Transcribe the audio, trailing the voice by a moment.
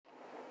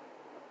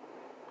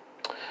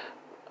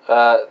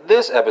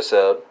This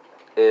episode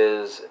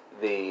is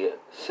the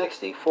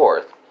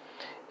 64th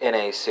in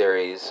a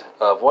series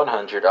of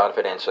 100 on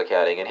financial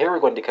accounting, and here we're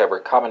going to cover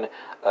common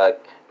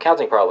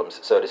accounting problems,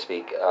 so to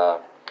speak,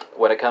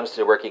 when it comes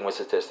to working with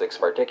statistics,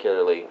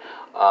 particularly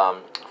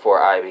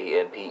for IB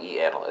and PE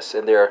analysts.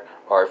 And there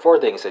are four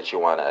things that you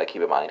want to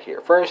keep in mind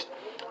here. First,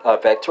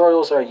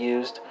 factorials are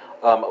used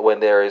when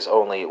there is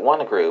only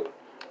one group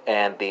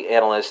and the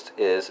analyst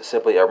is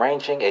simply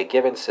arranging a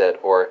given set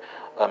or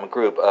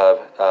group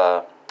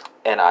of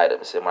n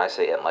items. And when I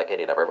say n, like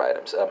any number of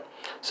items.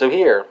 So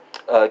here,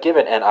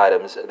 given n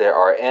items, there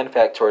are n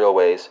factorial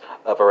ways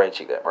of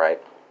arranging them,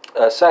 right?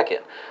 Second,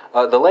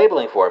 the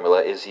labeling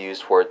formula is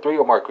used for three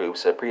or more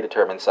groups of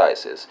predetermined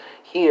sizes.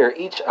 Here,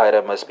 each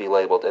item must be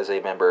labeled as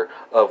a member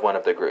of one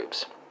of the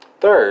groups.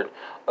 Third,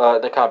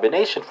 the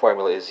combination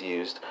formula is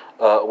used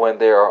when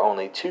there are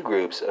only two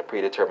groups of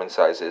predetermined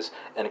sizes,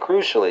 and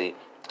crucially,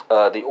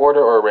 the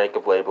order or rank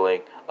of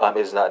labeling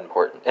is not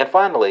important. And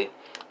finally,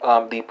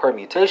 the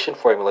permutation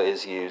formula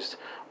is used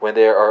when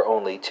there are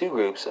only two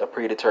groups of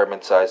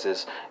predetermined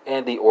sizes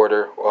and the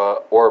order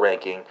or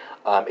ranking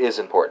is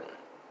important.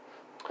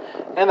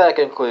 And that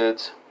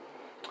concludes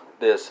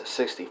this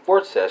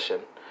 64th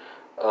session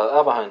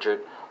of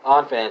 100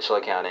 on financial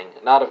accounting,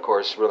 not of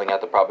course ruling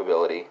out the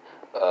possibility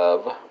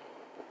of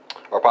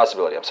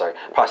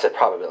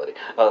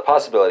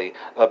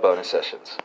bonus sessions.